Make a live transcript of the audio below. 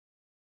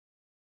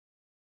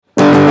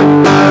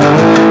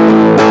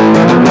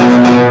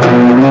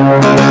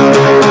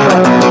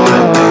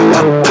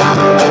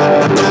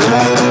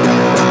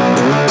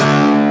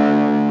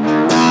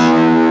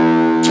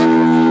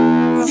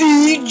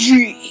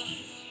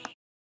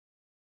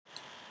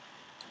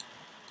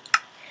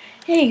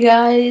Hey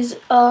guys,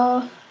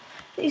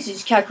 this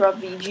is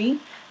Kakarotvg.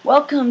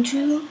 Welcome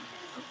to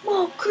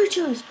More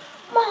Creatures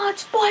Mod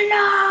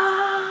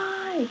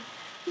Spotlight!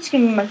 This is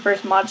going to be my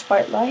first Mod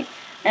Spotlight,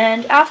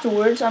 and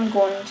afterwards I'm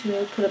going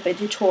to put up a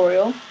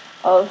tutorial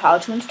of how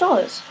to install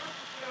this.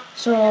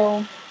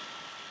 So,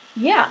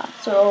 yeah,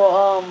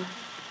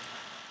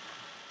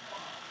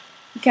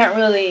 you can't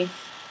really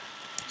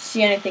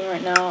see anything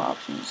right now.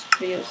 Options,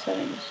 video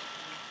settings.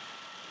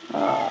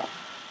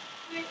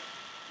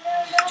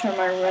 Turn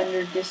my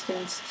render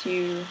distance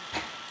to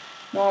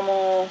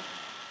normal,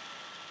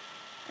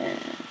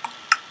 and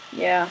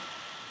yeah,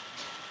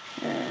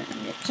 and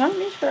it's on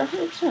me for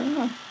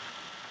 100%,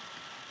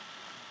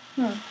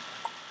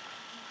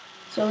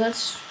 So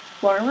let's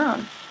run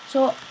around.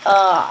 So,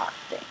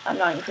 I'm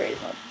not in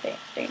creative mode.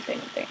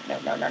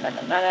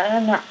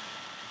 No.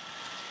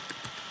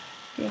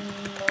 Game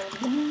mode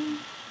 1.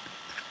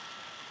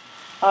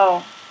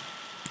 Oh.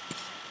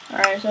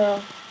 Alright,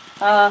 so,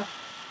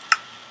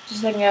 just a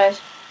second, guys.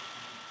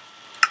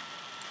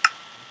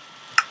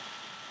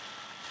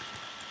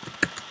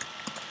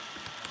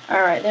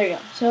 Alright, there you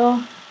go.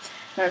 So,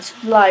 let's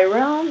fly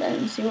around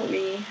and see what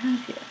we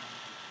have here.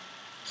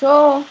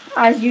 So,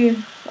 as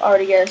you've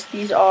already guessed,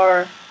 these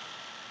are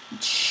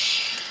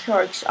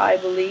sharks, I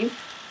believe.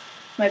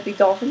 Might be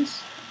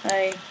dolphins.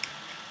 I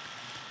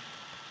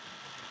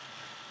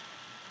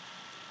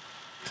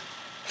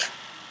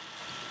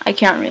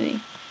can't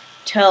really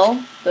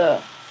tell.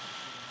 The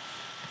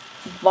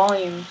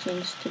volume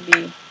seems to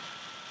be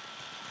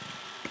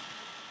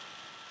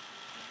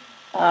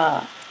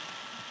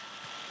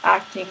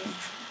acting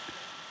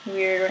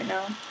weird right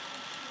now.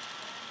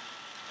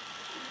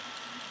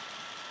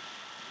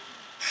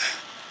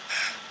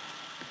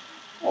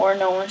 Or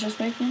no one's just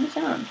making a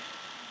sound.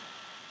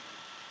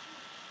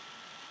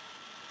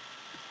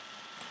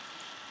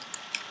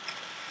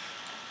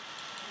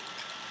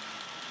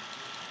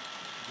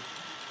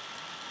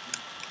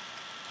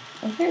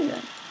 Okay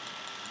then.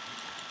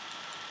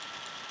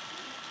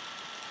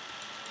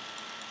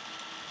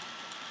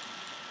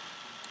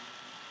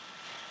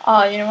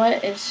 You know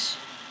what? It's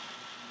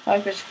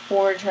like this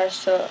Forge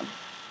has to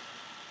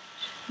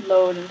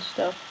load and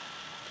stuff.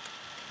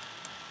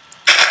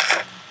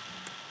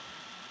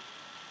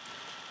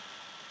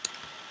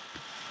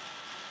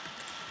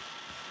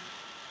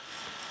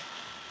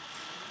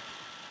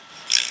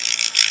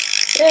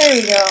 There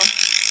we go.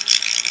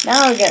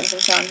 Now we're getting some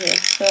sound here.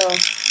 So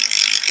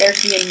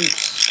there's the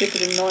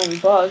stupid annoying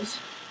bugs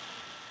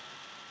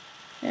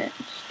and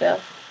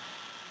stuff.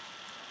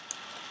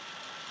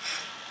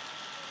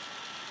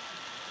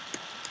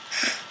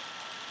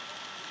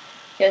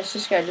 Guess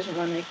this guy doesn't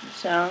want to make the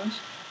sounds.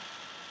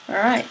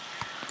 Alright.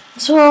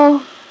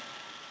 So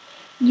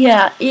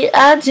yeah, it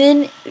adds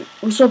in.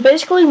 So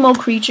basically, Mo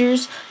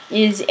Creatures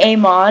is a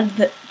mod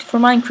for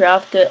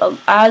Minecraft that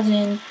adds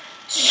in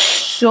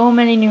so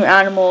many new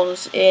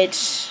animals.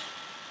 It's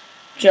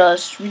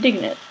just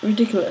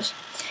ridiculous.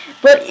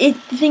 But the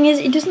thing is,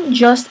 it doesn't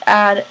just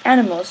add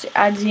animals. It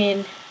adds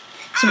in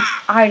some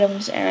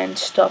items and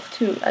stuff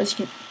too. As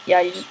you can,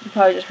 yeah, you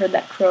probably just heard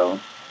that crow.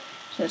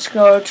 So let's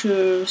go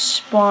to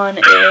spawn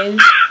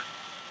eggs.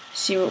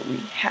 See what we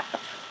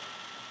have.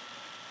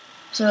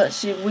 So let's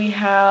see. We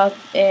have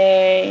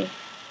a.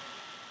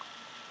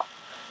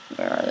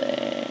 Where are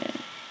they?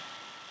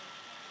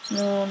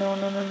 No.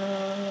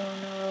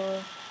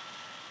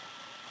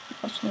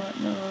 Also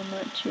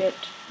not yet.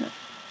 No.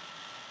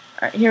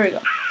 Alright, here we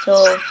go.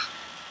 So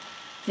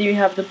there you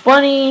have the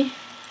bunny,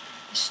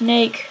 the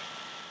snake,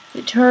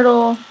 the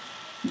turtle,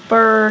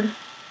 bird,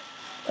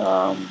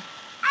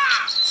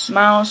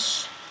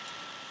 mouse,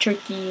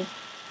 turkey,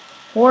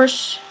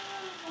 horse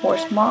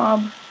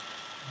mob,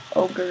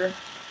 ogre.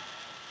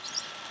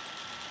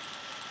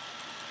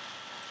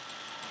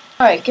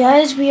 Alright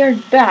guys, we are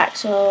back,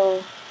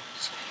 so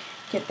let's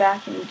get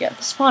back and get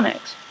the spawn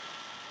eggs.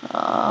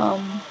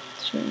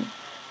 So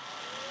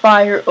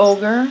fire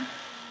ogre,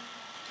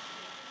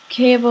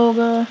 cave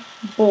ogre,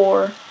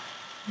 boar,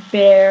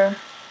 bear,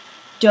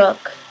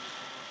 duck,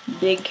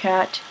 big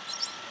cat,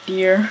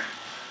 deer,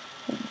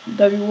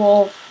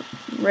 wolf,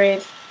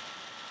 wraith.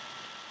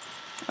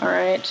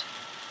 Alright,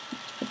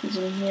 let's put these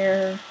in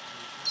here.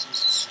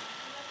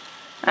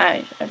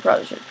 I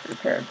probably should have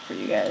prepared for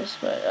you guys,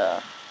 but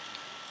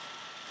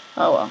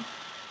oh well.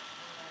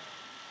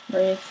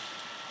 Wraith,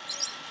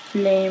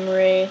 flame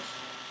wraith,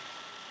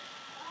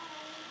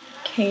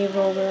 cave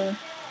ogre,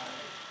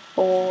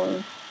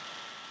 boar,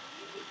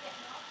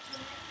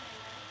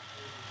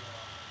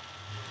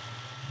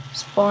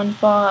 spawn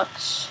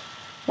fox,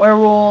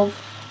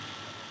 werewolf,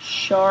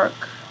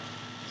 shark,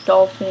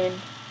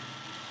 dolphin,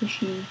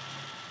 fishy,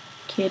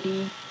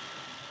 kitty,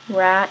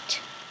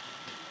 rat,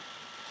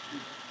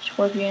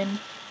 scorpion,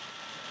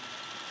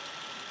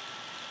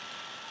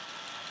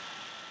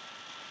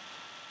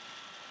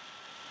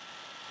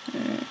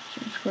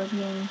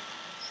 scorpion,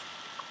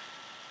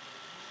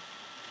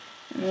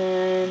 and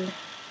then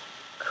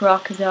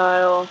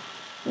crocodile,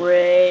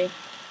 ray,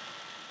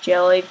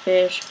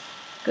 jellyfish,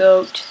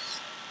 goat,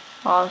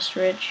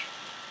 ostrich,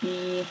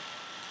 bee,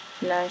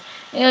 Like,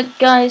 yeah,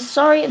 guys,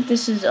 sorry if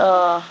this is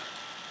a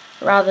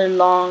rather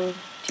long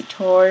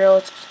tutorial.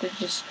 It's just, there's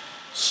just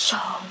so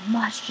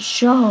much to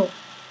show.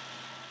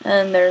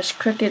 And there's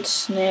cricket,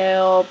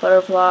 snail,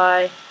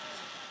 butterfly,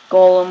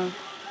 golem,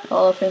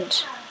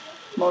 elephant,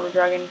 motor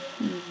dragon,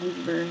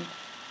 wyvern,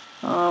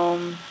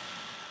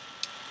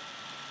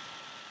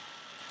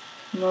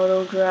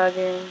 moto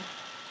dragon,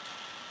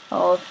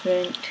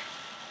 elephant,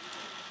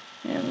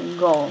 and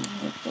golem.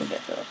 We'll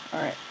get those.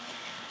 Alright.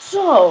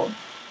 So,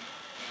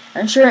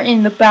 I'm sure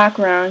in the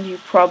background you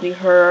probably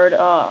heard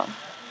a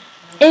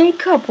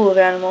couple of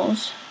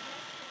animals.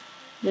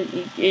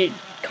 It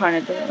kind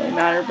of doesn't really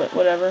matter, but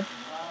whatever.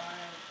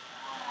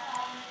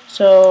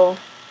 So,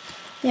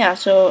 yeah,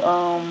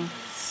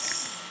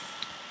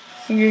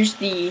 here's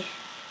the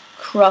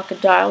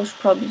crocodiles,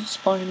 probably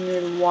spawning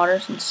near the water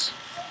since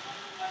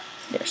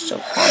they're so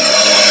fond of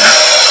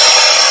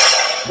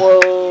water.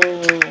 Whoa.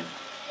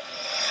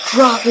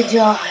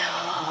 Crocodile!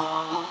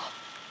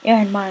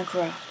 Yeah, in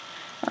Minecraft.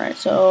 Alright,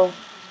 so,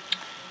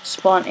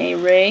 spawn a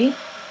ray.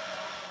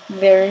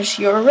 There's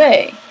your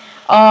ray.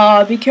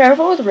 Be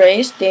careful with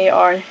rays. They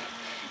are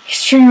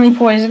extremely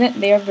poisonous.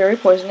 They are very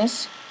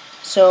poisonous.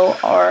 So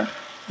are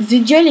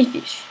the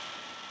jellyfish.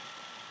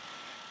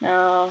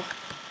 Now,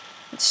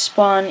 let's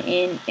spawn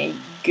in a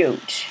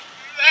goat.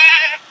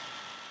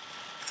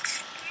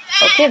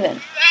 Okay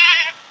then.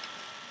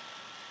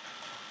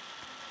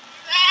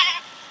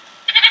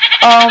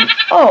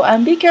 Oh,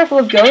 and be careful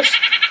of goats.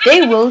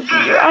 They will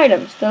eat your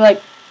items. They're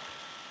like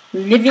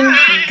living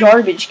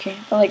garbage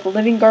cans. They're like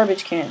living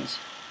garbage cans.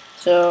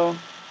 So,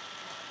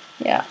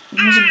 yeah.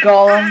 Here's a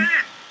golem.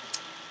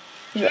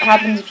 Here's what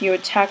happens if you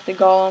attack the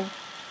golem.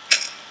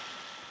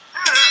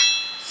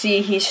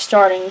 See, he's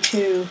starting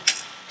to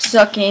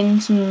suck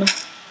in some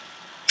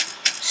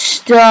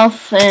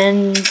stuff,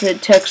 and the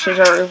textures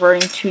are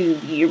reverting to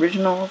the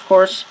original, of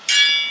course.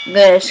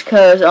 This,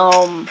 because,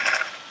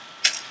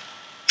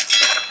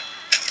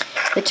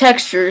 the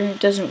texture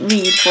doesn't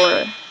read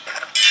for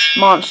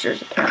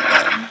monsters,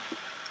 apparently.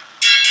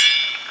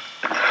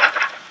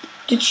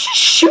 Did she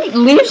shoot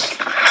leaves? You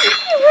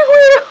big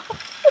weirdo!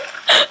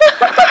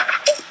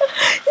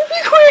 You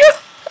big weirdo!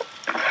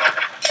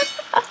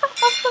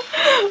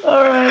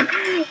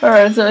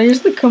 Alright, so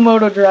here's the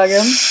Komodo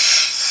dragon.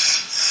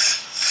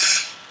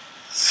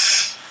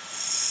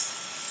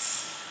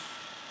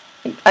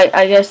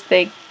 I guess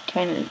they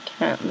kind of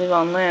can't live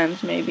on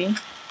lands, maybe.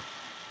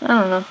 I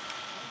don't know.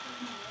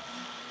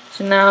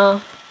 So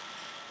now,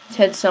 let's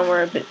head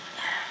somewhere a bit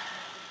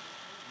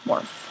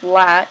more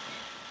flat.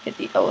 Get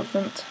the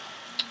elephant.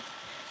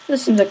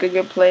 This seems like a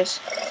good place.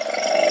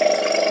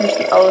 Here's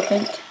the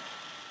elephant.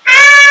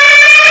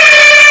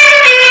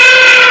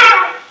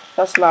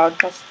 That's loud.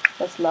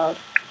 That's loud.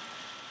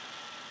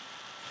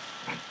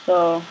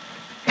 So,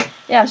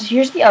 yeah. So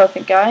here's the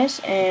elephant, guys,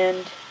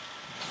 and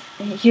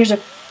here's a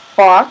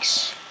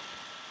fox.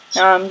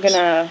 Now I'm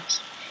gonna,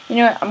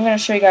 I'm gonna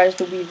show you guys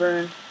the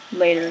wyvern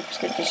later because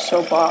they're just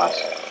so boss.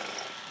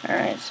 All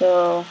right.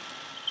 So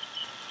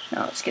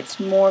now let's get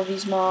some more of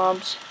these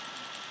mobs.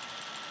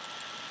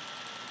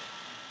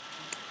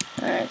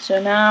 Alright, so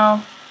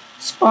now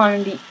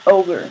spawn the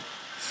ogre.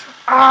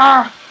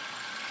 Ah!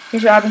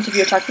 Here's what happens if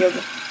you attack the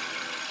ogre.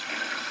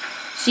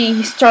 See,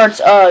 he starts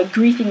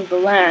griefing the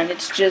land.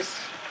 It's just,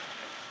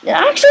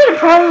 I actually had a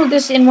problem with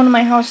this in one of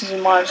my houses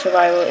in Modern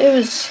Survival. It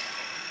was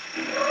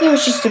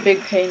just a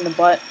big pain in the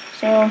butt.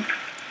 So,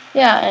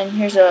 yeah, and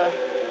here's a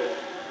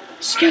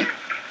skeletons!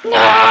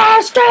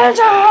 Ah!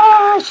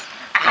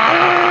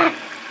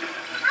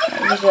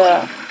 Here's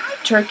a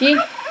turkey.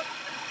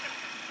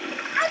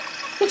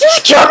 You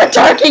just killed the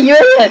turkey, you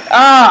idiot!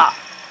 Ah!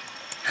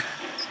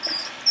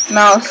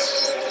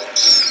 Mouse.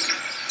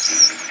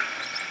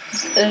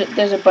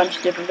 There's a bunch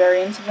of different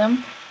variants of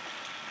them.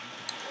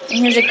 And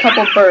here's a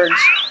couple birds.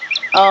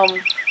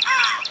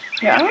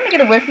 Yeah, I want to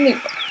get away from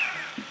the...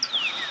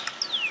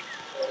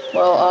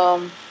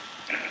 Well,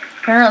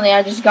 apparently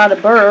I just got a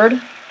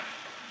bird.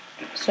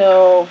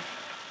 So,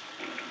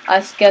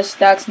 I guess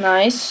that's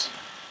nice.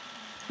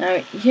 Now,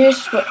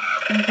 here's what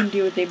you can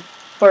do with a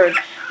bird.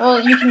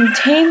 Well, you can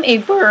tame a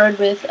bird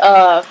with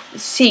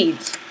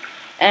seeds,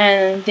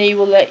 and they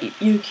will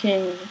you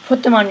can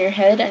put them on your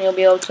head, and you'll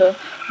be able to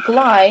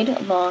glide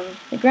along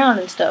the ground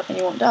and stuff, and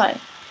you won't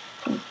die.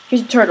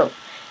 Here's a turtle.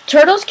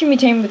 Turtles can be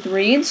tamed with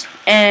reeds,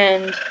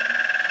 and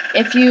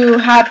if you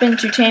happen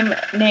to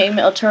name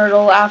a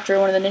turtle after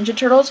one of the Ninja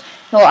Turtles,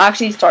 he'll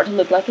actually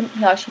look like a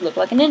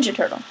Ninja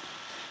Turtle.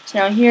 So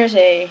now here's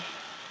a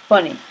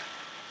bunny.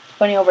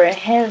 Bunny over a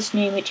head. Let's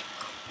name it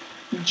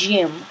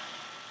Jim.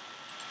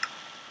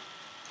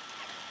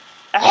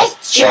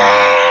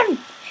 S-Jam!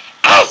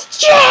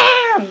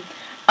 S-Jam!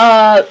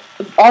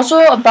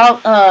 Also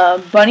about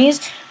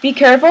bunnies, be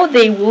careful,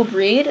 they will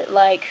breed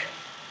like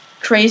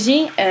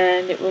crazy,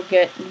 and it will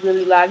get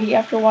really laggy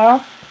after a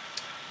while.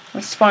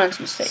 Let's spawn in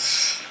some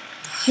snakes.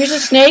 Here's a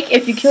snake.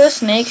 If you kill a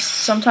snake,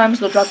 sometimes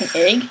they'll drop an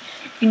egg. You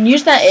can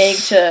use that egg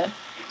to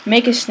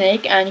make a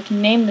snake, and you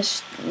can name the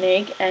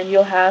snake, and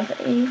you'll have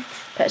a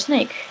pet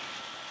snake.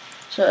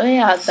 So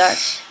yeah,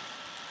 that's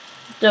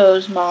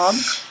those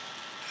mobs.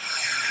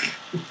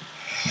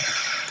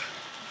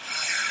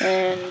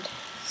 And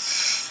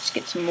let's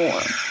get some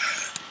more.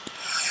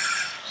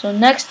 So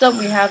next up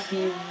we have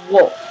the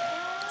wolf.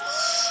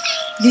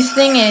 This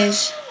thing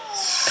is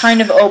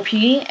kind of OP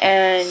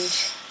and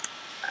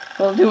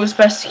will do its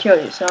best to kill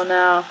you. So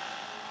now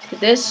let's get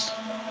this.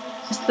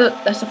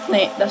 That's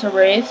a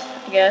wraith,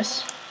 I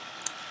guess.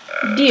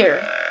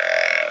 Deer.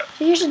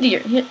 So here's a deer.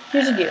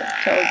 Here's a deer.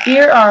 So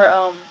deer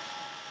are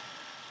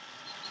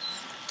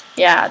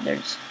yeah, they're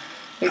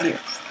deer.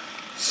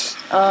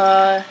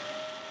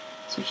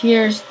 So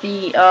here's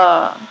the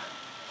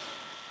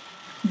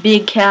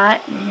big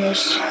cat, and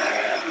here's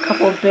a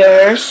couple of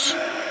bears,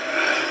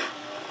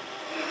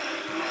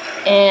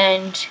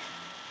 and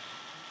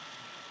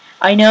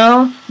I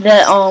know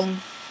that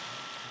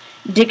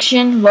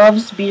Diction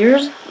loves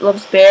bears.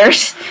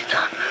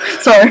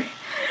 Sorry.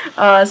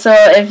 So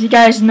if you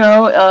guys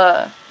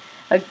know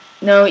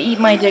Eat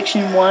My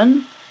Diction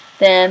 1,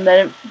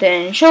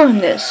 then show him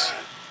this.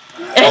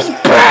 It's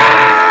bears.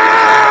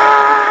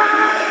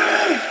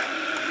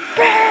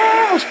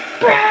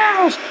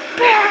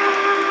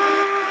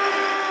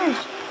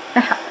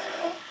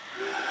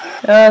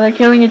 They're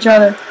killing each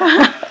other.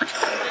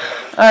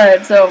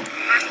 Alright, so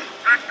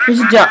here's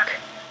a duck.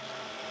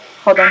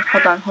 Hold on.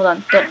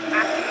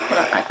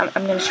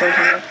 I'm gonna show you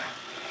something.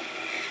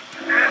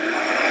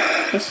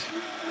 This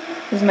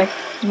is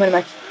one of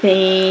my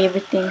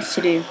favorite things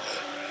to do.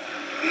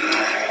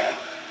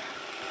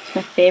 It's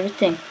my favorite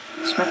thing.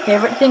 It's my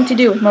favorite thing to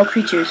do with more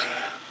creatures.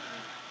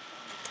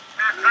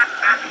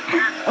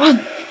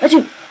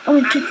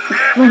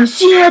 I want to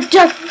see that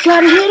duck.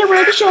 Gotta hit it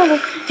with the shovel.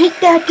 Hit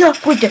that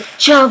duck with the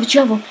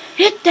shovel.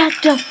 Hit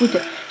that duck with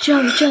the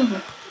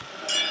shovel.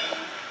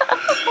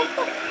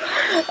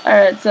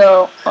 Alright,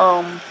 so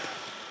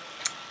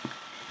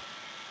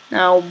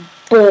now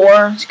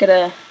boar. This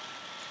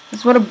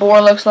is what a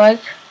boar looks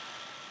like.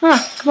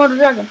 Komodo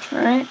dragon.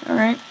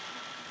 Alright.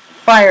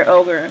 Fire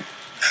ogre.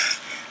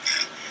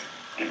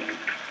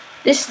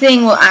 This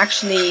thing will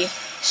actually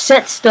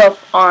set stuff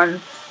on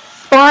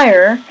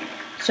fire,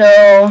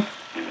 so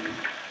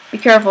be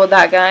careful with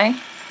that guy.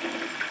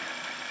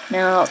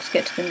 Now let's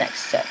get to the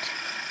next set.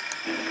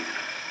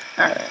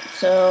 Alright,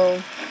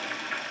 so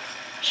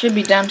should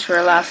be down to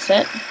our last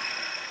set.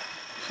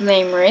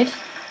 Flame wraith.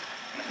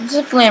 This is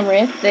a flame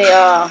wraith. They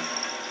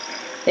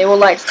will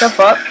light stuff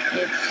up.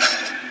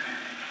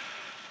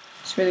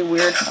 It's really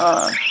weird.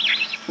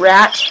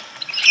 Rat.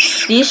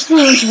 These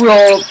things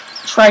will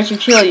try to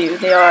kill you.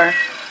 They are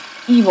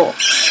evil.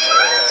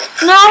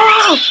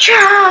 No!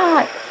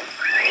 Cat!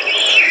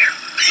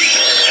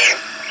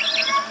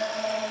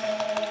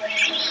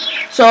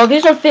 So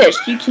these are fish.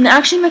 You can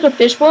actually make a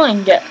fishbowl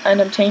and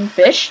obtain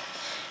fish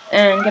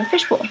and get a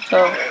fishbowl.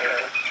 So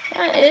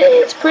yeah,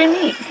 it's pretty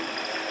neat.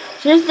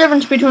 So here's the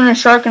difference between a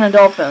shark and a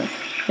dolphin.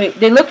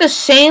 They look the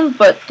same,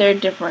 but they're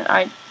different.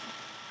 I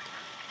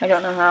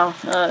don't know how.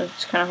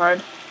 It's kind of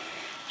hard.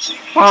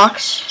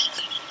 Fox.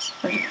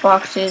 There's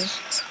foxes.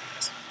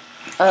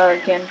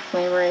 Again,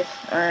 flame wraith.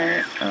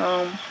 Alright.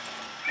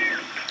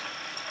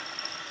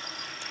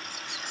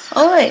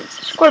 Oh wait,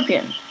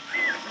 scorpion.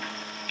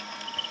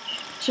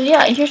 So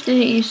yeah, here's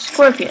the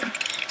scorpion.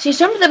 See,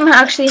 some of them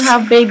actually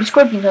have baby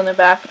scorpions on their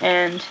back,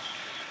 and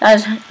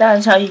that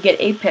is how you get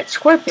a pet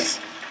scorpion.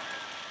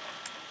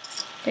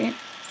 Okay.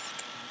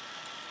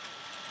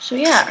 So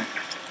yeah,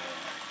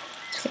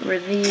 let's get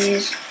rid of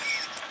these.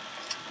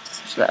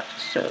 What's left?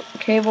 So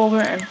cave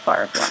ogre and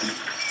firefly.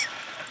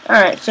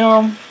 Alright,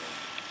 so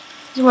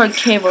this is what a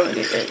cave ogre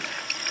is.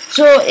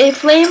 So a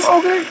flame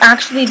ogre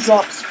actually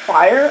drops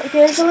fire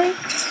occasionally,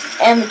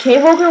 and the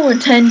cave ogre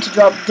would tend to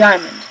drop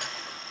diamond.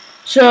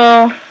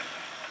 So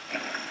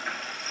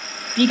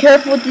be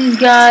careful with these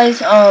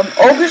guys.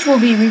 Ogres will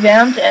be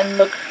revamped and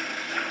look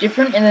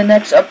different in the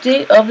next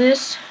update of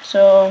this.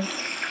 So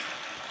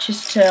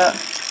just to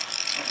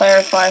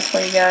clarify for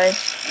you guys,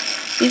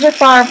 these are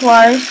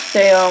fireflies.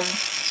 They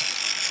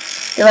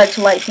like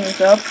to light things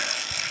up.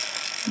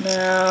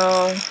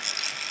 Now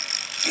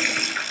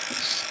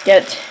let's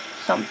get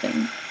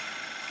something.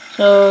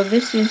 So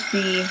this is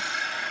the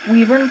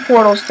Wyvern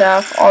portal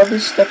staff. All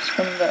this stuff's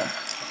from the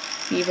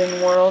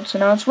Wyvern world. So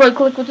now let's right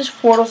click with this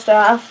portal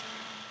staff,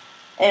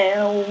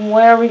 and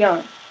where are we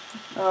going?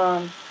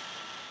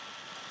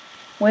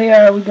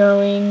 Where are we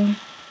going?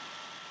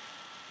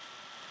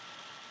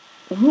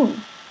 Ooh.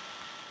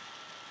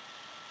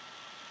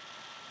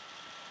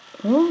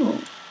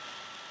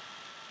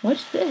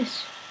 What's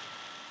this?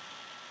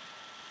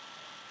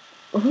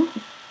 Ooh.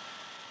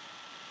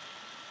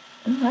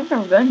 I've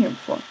never been here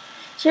before.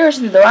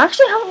 Seriously though, I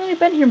actually haven't really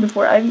been here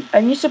before.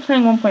 I'm used to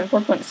playing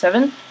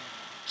 1.4.7,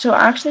 so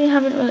I actually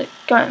haven't really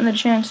gotten the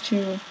chance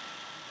to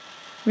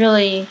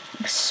really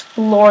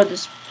explore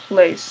this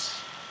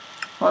place.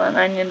 Hold on,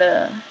 I need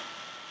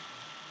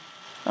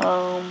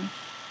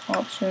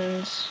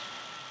options.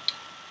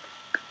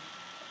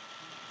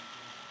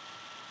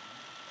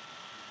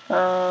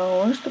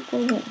 Where's the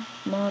global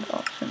mod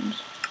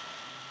options?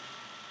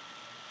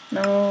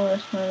 No,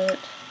 that's not it.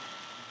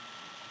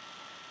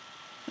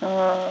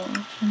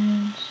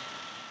 Options.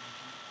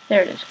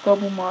 There it is.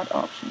 Global mod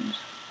options.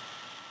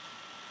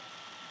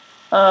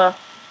 Alright.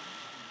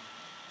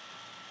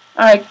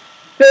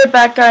 Be right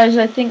back, guys.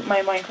 I think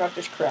my Minecraft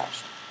just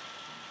crashed.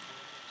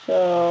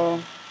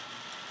 So.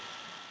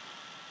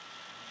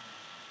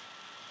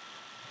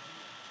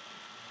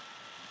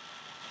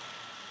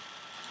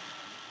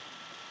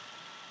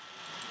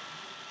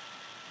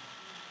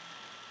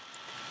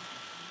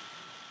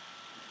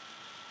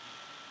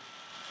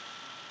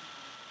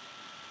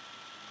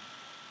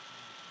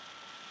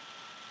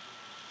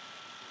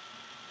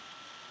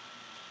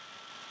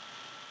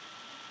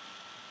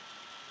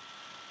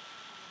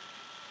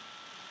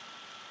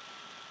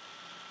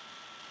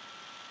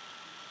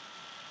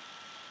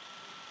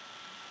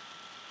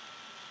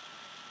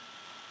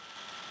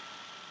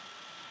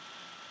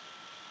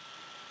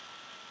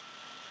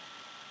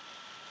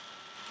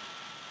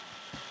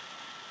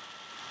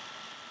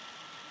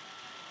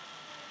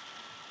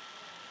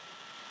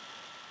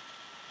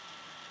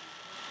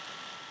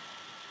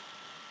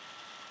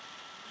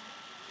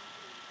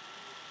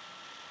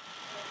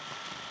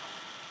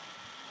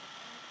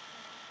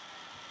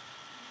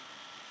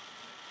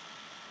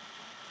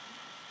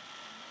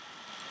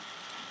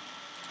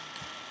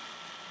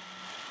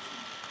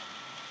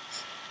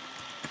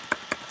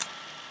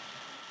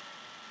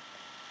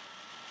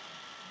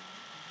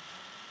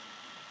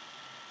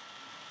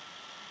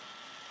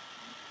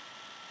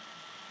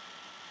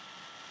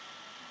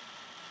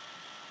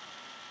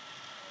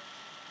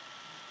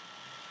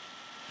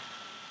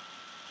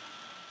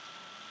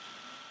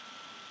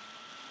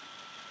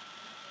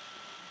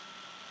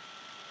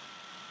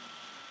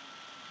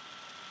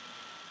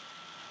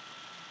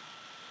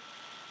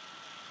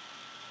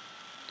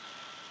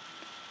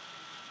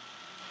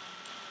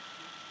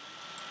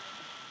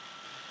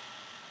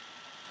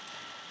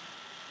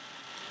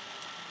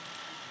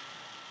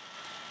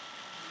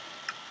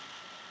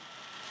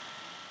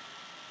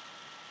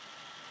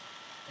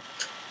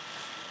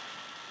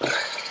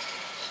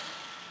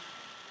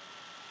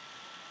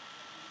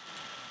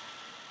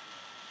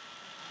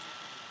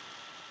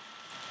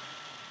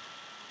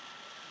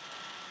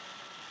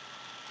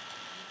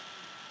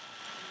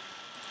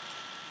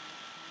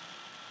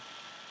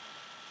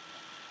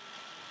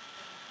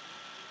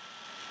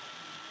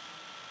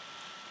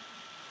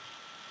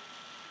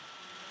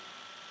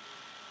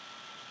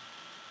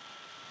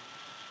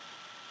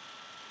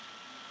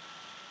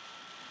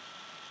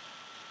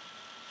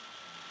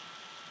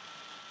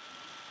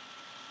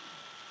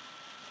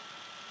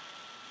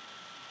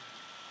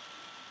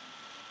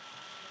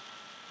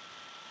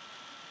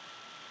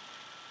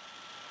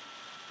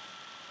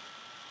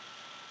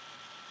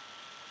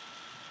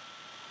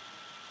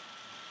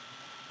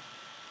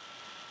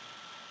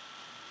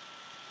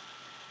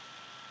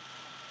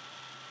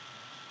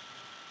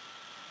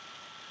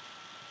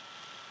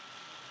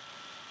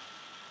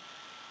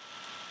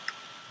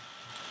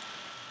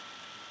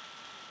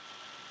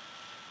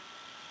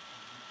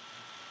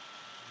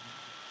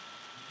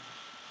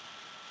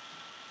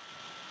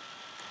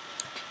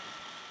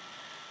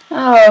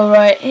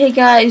 Alright, hey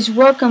guys,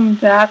 welcome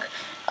back.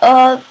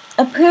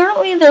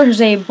 Apparently there's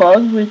a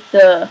bug with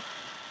the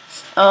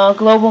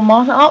global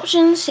mod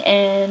options,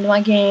 and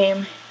my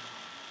game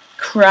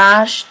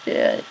crashed.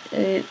 And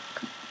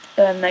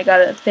I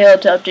got a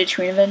failed to update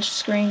screen event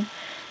screen.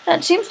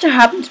 That seems to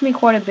happen to me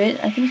quite a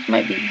bit. I think it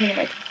might be hitting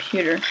my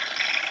computer.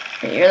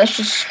 Okay, here, let's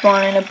just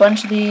spawn in a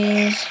bunch of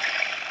these.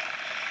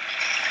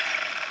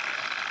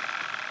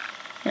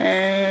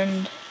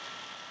 And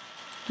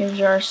gives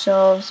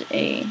ourselves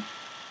a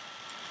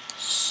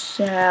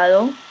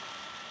saddle.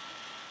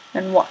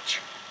 And watch.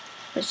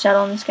 Put a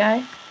saddle on this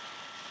guy.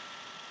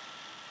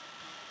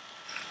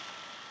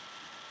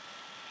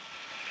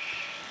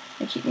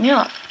 And keep me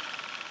off.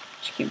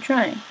 Just keep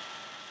trying.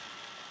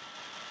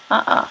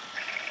 Gonna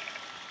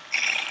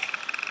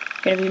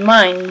be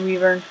mine,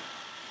 Weaver.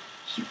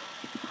 You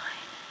will be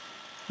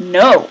mine.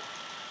 No!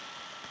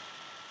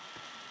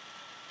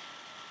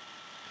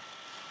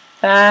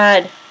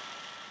 Bad.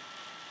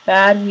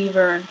 Bad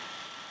Weaver.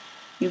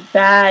 You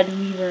bad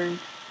Weaver.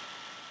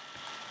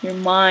 You're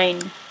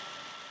mine.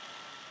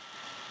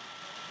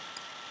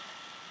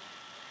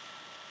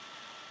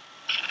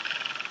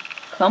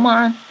 Come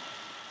on.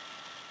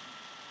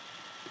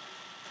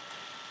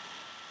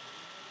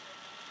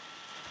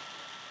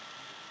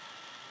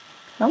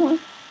 Come on.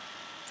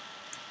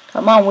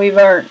 Come on,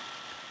 Weaver.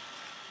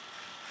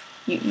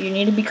 You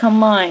need to become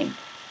mine.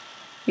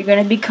 You're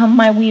gonna become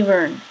my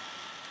Weaver. Do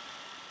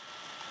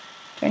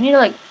I need to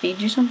like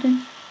feed you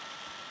something?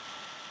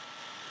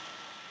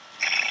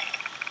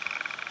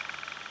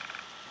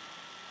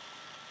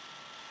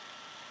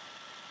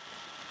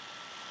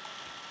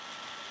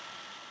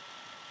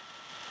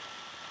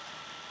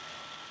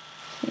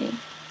 See.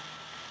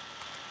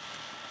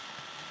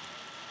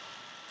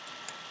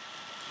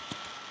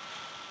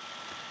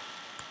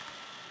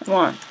 Come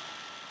on.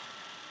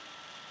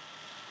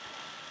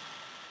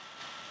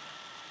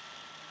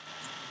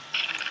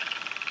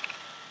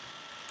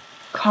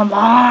 Come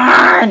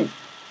on!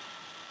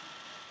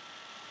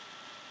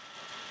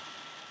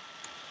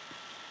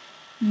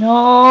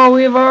 No,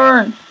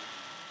 Wyvern.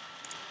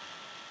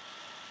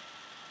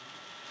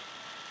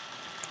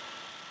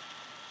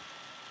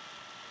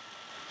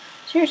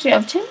 Seriously,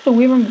 I've tamed the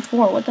Wyvern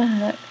before. What the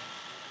heck?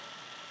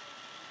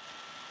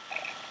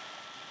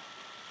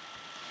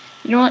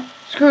 You know what?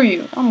 Screw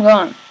you. I'm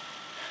gone.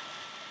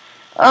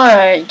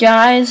 Alright,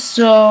 guys.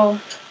 So,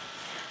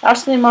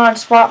 that's the mod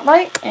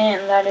Spotlight.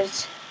 And that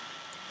is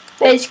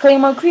basically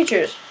mod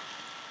creatures.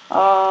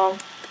 No,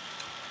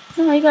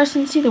 you guys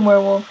didn't see the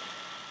werewolf.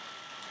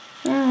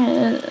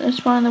 Alright, let's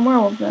find the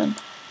werewolf then.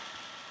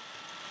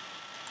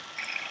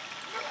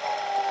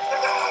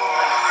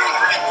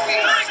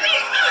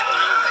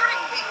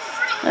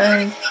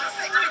 And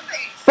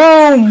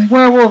boom!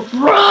 Werewolf!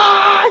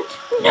 Run!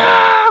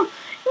 No!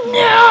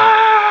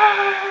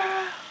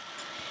 No!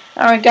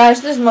 Alright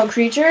guys, this is Mod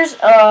Creatures.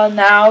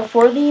 Now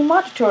for the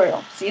mod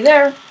tutorial. See you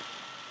there.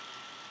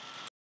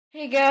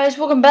 Hey guys,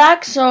 welcome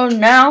back. So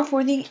now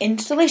for the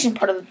installation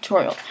part of the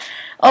tutorial.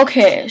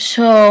 Okay,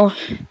 so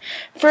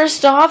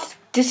first off,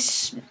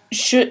 this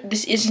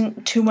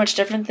isn't too much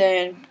different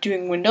than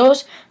doing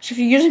Windows. So if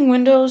you're using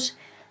Windows,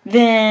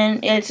 then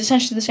it's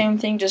essentially the same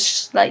thing,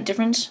 just slight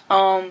difference.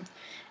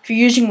 If you're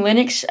using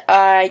Linux,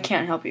 I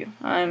can't help you.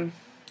 I'm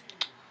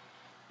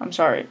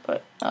sorry,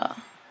 but I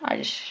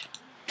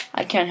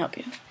can't help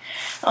you.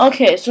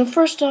 Okay, so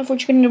first off,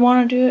 what you're gonna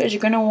want to do is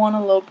you're gonna want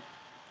to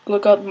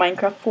look up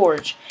Minecraft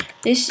Forge.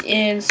 This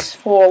is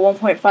for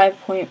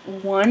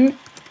 1.5.1.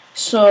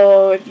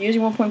 So if you're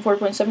using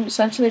 1.4.7,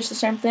 essentially it's the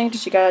same thing,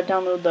 just you gotta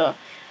download the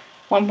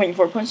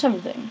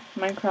 1.4.7 thing,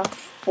 Minecraft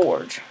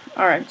Forge.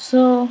 Alright,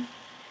 so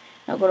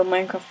now go to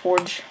Minecraft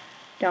Forge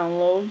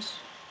downloads.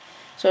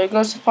 So it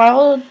goes to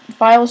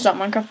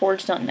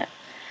files.minecraftforge.net.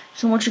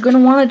 So what you're gonna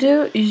want to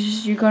do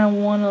is you're gonna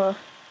want to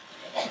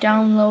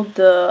download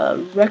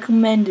the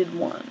recommended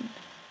one.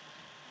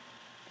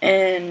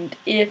 And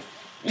if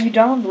you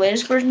download the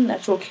latest version,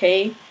 that's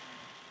okay,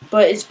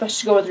 but it's best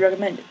to go with the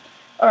recommended.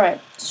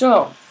 Alright,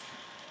 so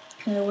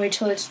I'm gonna wait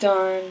till it's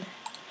done.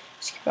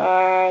 Skip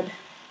ad.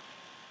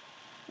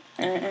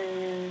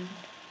 And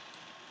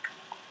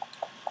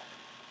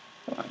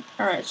come on.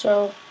 Alright,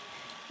 so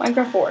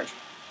Minecraft Forge.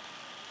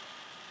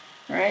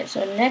 Alright,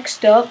 so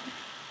next up,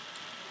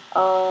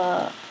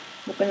 we're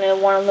gonna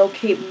want to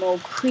locate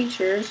Mod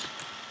Creatures.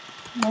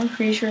 Mod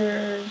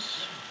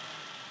Creatures.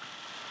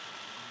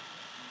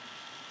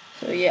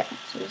 So yeah,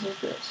 so this is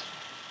this.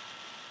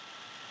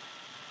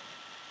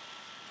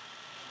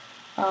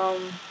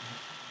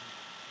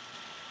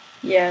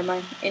 Yeah,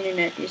 my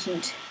internet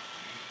isn't.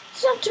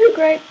 It's not too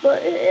great,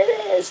 but it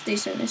is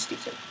decent. It's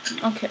decent.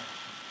 Okay.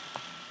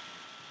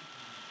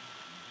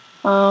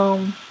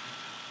 So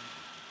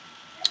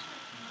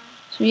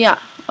yeah.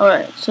 All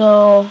right.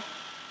 So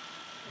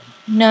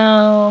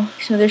now,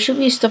 so there should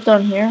be stuff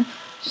down here.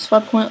 It's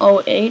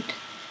 5.08.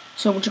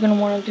 So what you're gonna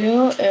want to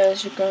do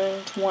is you're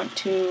going to want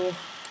to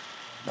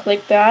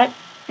click that,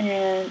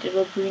 and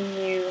it'll bring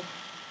you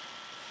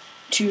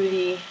to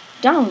the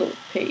download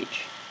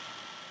page.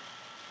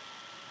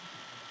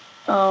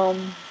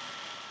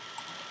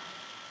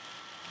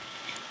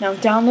 Now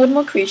download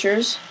Mod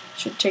Creatures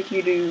should take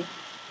you to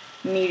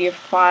Media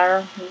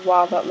Fire.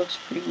 Wow, that looks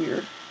pretty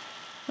weird.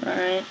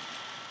 Alright.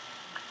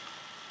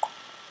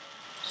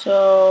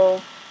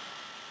 So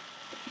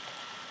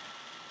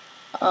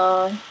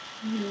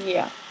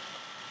yeah.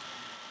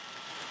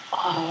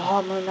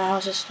 Oh, my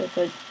mouse is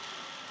stupid.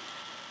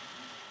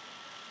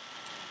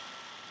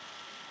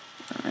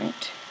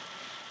 Alright.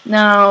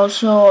 Now,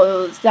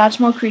 so that's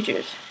Mod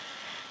Creatures.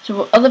 So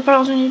what other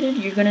files are needed?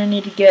 You're gonna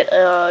need to get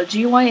a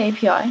GUI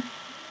API,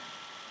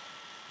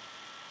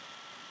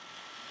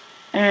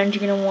 and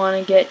you're gonna want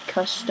to get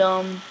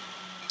custom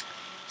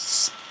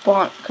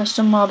mob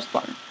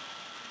spawn.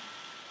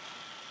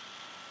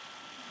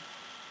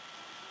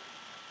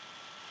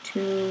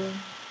 2,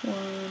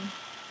 1.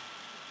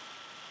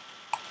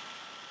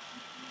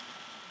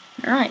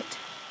 Alright.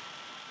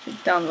 So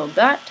download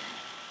that.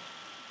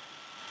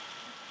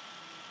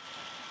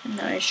 And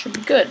now it should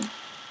be good.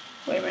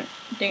 Wait a minute.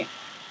 Dang it.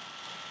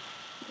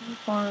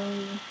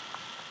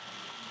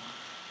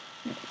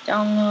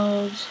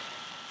 Downloads.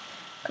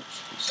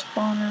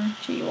 Spawner.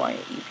 GUI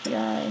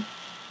API.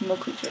 Mod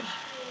Creatures.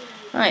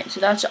 Alright, so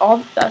that's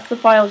the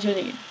files you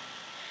need.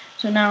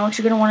 So now what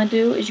you're going to want to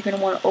do is you're going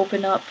to want to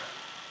open up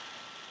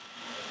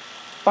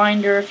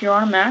Finder if you're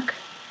on a Mac.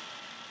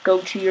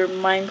 Go to your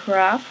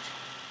Minecraft.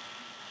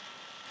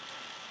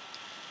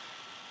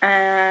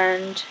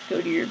 And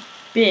go to your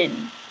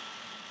bin.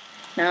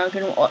 Now you're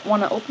going to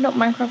want to open up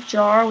Minecraft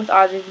jar with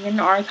either the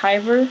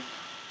archiver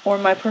or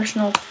my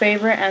personal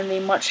favorite and the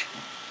much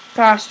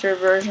faster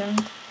version.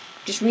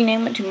 Just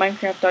rename it to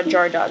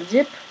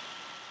minecraft.jar.zip.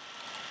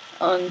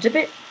 Unzip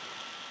it.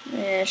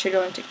 It should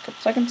only take a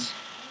couple seconds.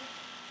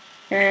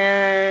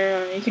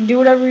 And you can do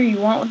whatever you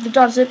want with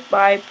the .zip.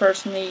 I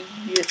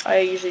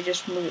usually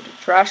just move it to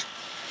trash.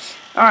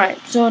 Alright,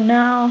 so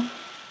now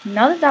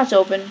that that's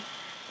open,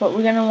 what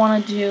we're going to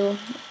want to do,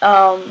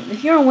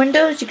 if you're on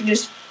Windows, you can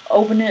just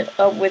open it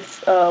up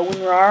with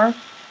WinRAR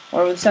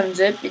or with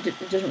 7-zip. It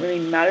doesn't really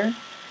matter.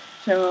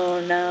 So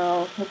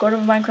now we'll go to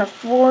Minecraft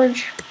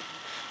Forge,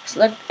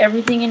 select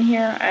everything in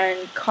here,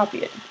 and copy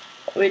it.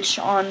 Which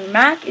on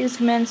Mac is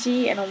Command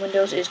C and on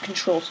Windows is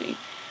Control C.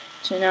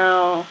 So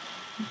now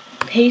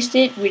paste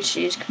it, which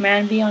is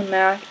Command B on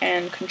Mac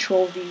and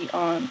Control V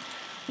on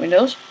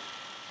Windows.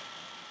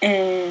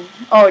 And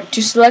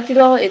to select it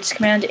all, it's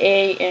Command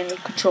A and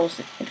Control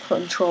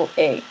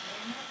A.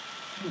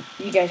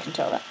 You guys can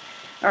tell that.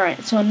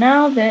 Alright, so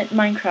now that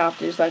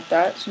Minecraft is like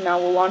that, so now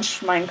we'll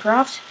launch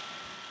Minecraft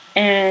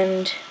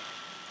and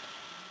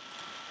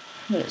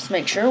let's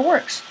make sure it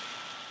works.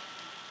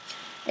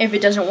 If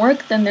it doesn't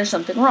work, then there's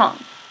something wrong.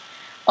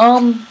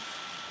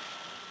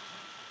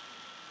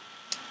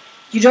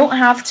 You don't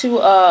have to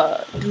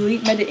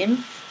delete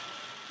meta-inf.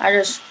 I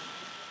just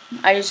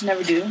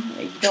never do.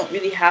 You don't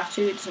really have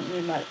to. It doesn't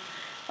really matter.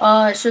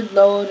 It should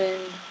load in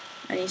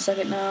any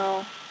second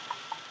now.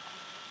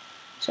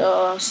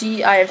 So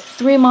see, I have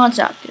 3 mods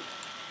active.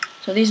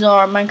 So these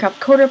are Minecraft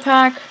Coder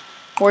Pack,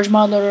 Forge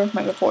Mod Loader,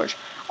 Minecraft Forge.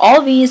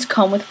 All these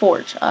come with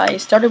Forge. I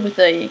started with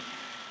a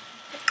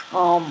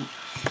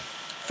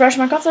fresh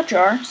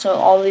Minecraft.jar, so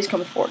all of these come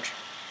with Forge.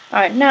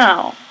 Alright,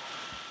 now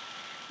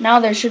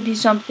there should be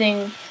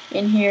something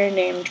in here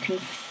named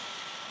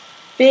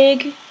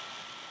config,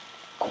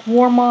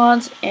 core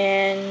mods,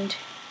 and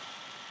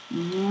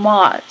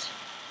mods.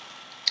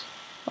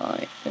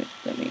 Alright,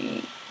 let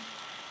me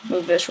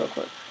move this real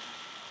quick.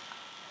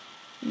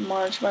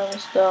 Mod survival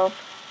stuff.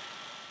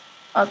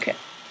 Okay,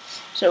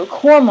 so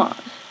core mod.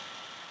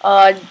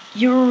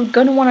 You're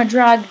gonna want to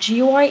drag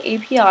GUI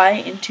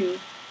API into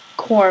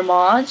core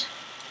mods,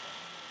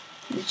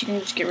 which you can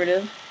just get rid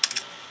of,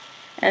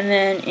 and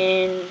then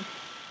in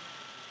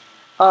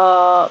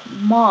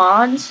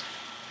mods,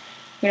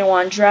 you're gonna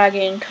want to drag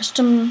in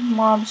custom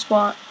mod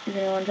spot. You're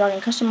gonna want to drag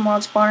in custom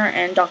mod spawner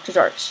and Doctor's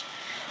Arts.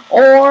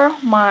 Or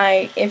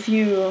you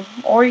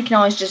can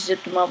always just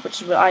zip them up,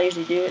 which is what I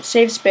usually do. It's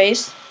save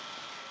space.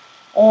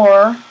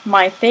 Or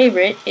my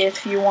favorite,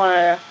 if you want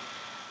to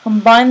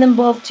combine them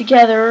both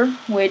together,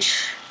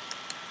 which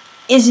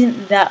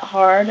isn't that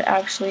hard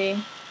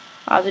actually.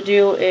 All to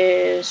do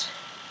is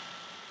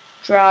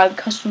drag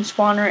custom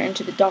spawner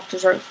into the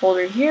Doctor's Art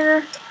folder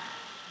here,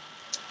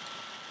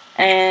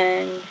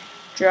 and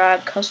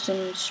drag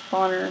custom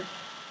spawner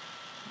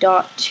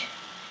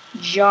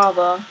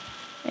 .java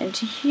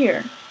into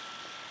here,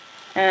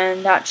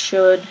 and that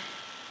should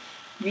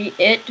be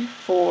it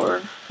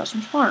for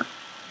custom spawner.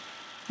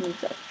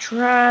 Move that to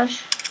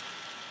trash,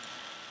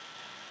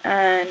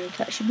 and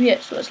that should be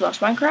it. So let's launch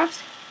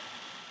Minecraft.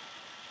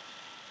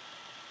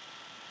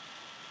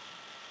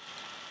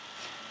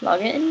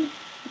 Log in.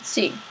 Let's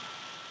see.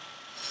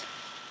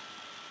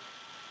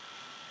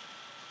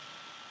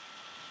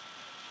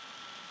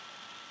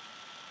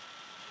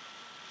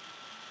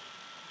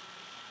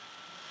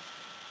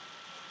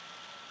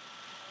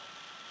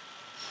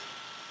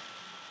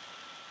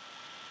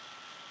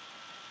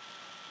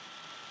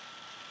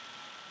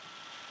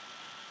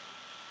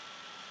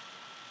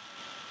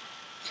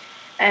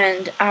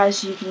 And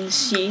as you can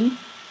see,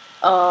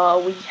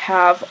 we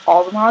have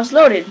all the mods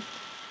loaded.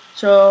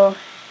 So,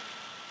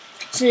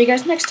 see you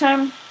guys next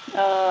time.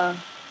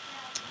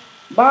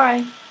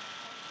 Bye.